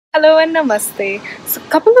Hello and namaste. So a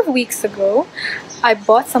couple of weeks ago, I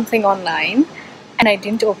bought something online and I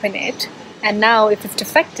didn't open it. And now if it's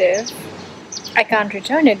defective, I can't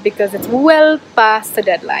return it because it's well past the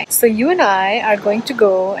deadline. So you and I are going to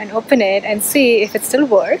go and open it and see if it still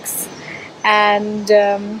works and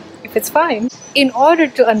if it's fine. In order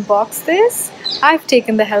to unbox this, I've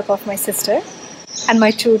taken the help of my sister and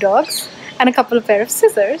my 2 dogs and a couple of pair of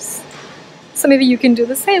scissors. So maybe you can do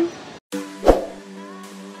the same.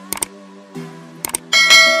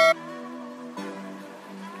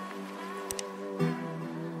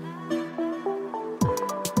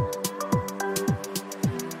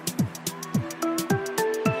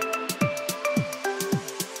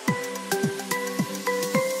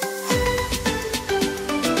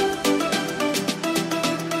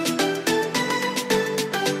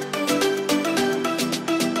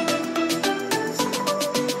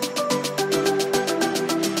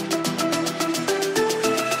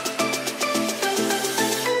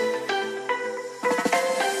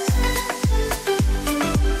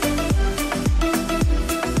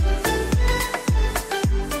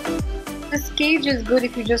 This cage is good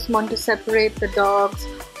if you just want to separate the dogs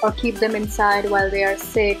or keep them inside while they are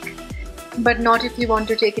sick, but not if you want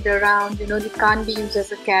to take it around. You know, it can't be used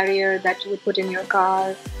as a carrier that you would put in your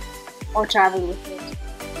car or travel with it.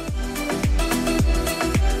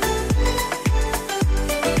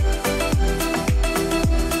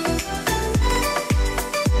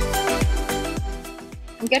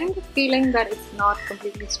 I'm getting the feeling that it's not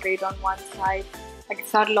completely straight on one side, like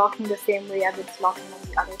it's not locking the same way as it's locking on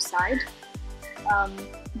the other side.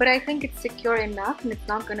 But I think it's secure enough and it's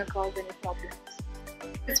not going to cause any problems.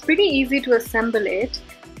 It's pretty easy to assemble it,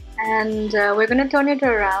 and we're going to turn it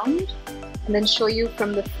around and then show you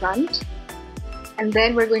from the front, and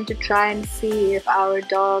then we're going to try and see if our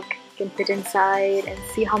dog can fit inside and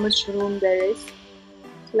see how much room there is.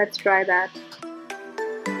 So let's try that.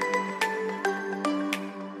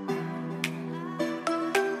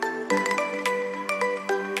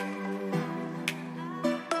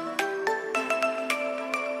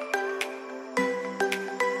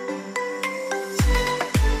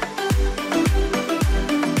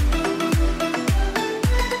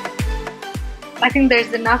 I think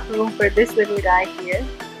there's enough room for this little guy here.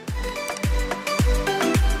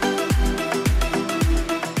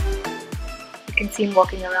 You can see him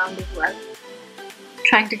walking around as well,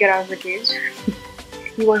 trying to get out of the cage.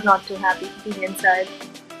 He was not too happy being inside.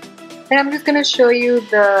 Then I'm just going to show you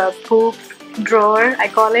the poop drawer, I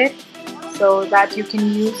call it, so that you can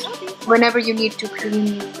use whenever you need to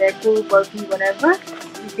clean their poop or pee, whatever.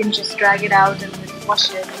 You can just drag it out and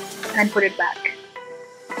wash it and put it back.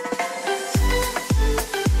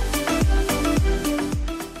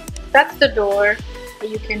 That's the door that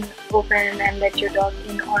you can open and let your dog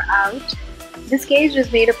in or out. This cage is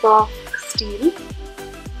made up of steel.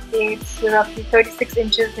 It's roughly 36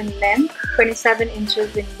 inches in length, 27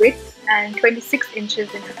 inches in width, and 26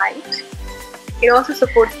 inches in height. It also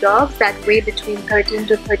supports dogs that weigh between 13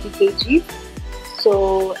 to 30 kg,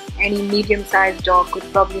 so any medium-sized dog could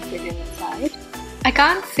probably fit in inside. I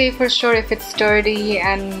can't say for sure if it's sturdy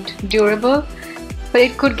and durable, but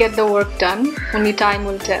it could get the work done. Only time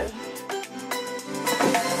will tell.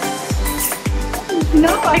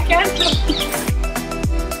 No, I can't.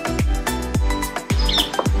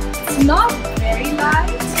 It's not very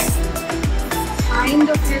light. Kind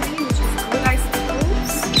of heavy, which is good, I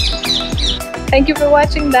suppose. Thank you for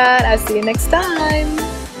watching that. I'll see you next time.